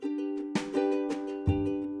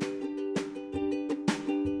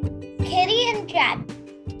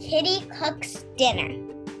Kitty cooks dinner.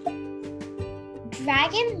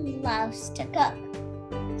 Dragon loves to cook.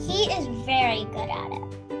 He is very good at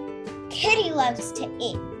it. Kitty loves to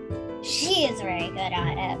eat. She is very good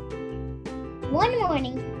at it. One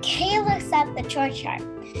morning, Kitty looks at the chore chart.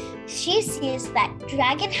 She sees that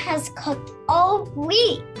Dragon has cooked all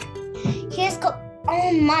week. He has cooked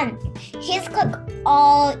all month. He has cooked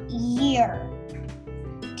all year.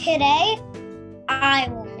 Today, I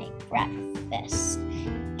will make breakfast,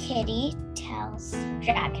 Kitty tells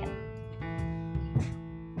Dragon.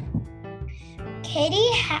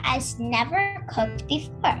 Kitty has never cooked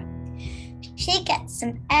before. She gets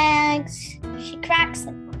some eggs. She cracks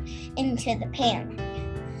them into the pan.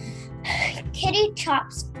 Kitty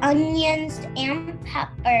chops onions and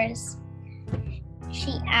peppers.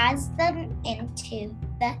 She adds them into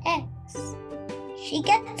the eggs. She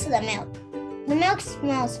gets the milk. The milk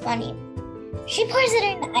smells funny. She pours it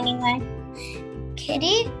in anyway.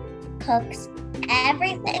 Kitty cooks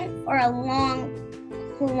everything for a long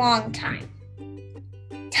time.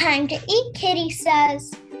 Time to eat, Kitty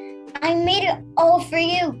says. I made it all for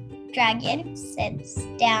you. Dragon sits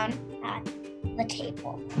down at the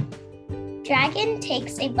table. Dragon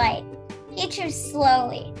takes a bite. He chews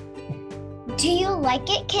slowly. Do you like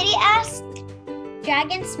it? Kitty asked.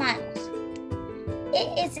 Dragon smiles.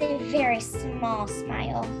 It is a very small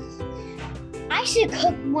smile. I should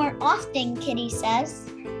cook more often, Kitty says.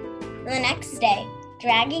 The next day,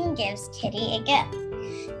 Dragon gives Kitty a gift.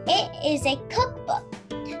 It is a cookbook.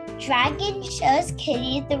 Dragon shows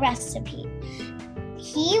Kitty the recipe.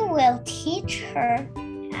 He will teach her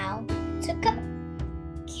how to cook.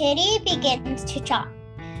 Kitty begins to chop.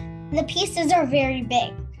 The pieces are very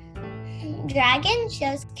big. Dragon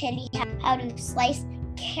shows Kitty how to slice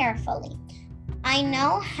carefully. I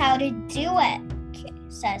know how to do it,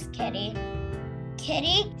 says Kitty.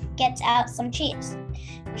 Kitty gets out some cheese.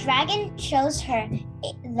 Dragon shows her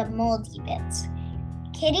the moldy bits.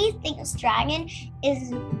 Kitty thinks Dragon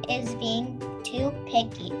is being too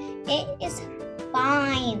picky. It is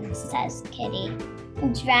fine, says Kitty.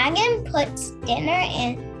 Dragon puts dinner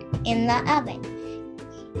in the oven.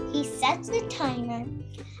 He sets a timer.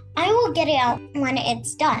 I will get it out when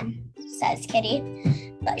it's done, says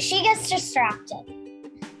Kitty, but she gets distracted.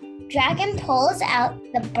 Dragon pulls out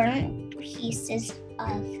the burnt pieces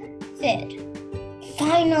of food.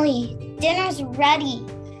 Finally, dinner's ready.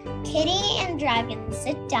 Kitty and Dragon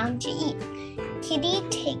sit down to eat. Kitty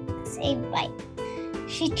takes a bite.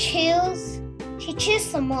 She chews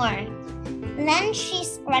some more. Then she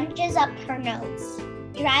scrunches up her nose.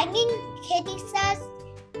 Dragon, Kitty says,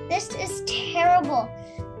 this is terrible.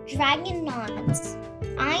 Dragon nods.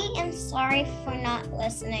 I am sorry for not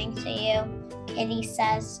listening to you, Kitty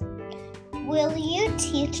says. Will you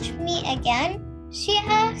teach me again? She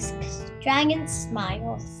asks. Dragon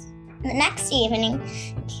smiles. The next evening,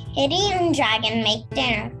 Kitty and Dragon make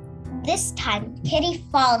dinner. This time, Kitty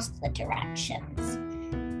follows the directions.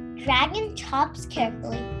 Dragon chops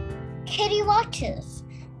carefully. Kitty watches.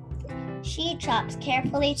 She chops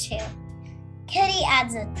carefully too. Kitty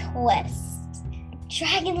adds a twist.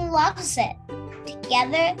 Dragon loves it.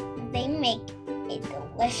 Together, they make a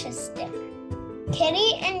delicious dinner.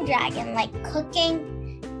 Kitty and Dragon like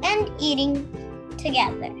cooking and eating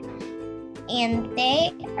together, and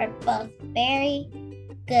they are both very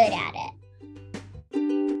good at it.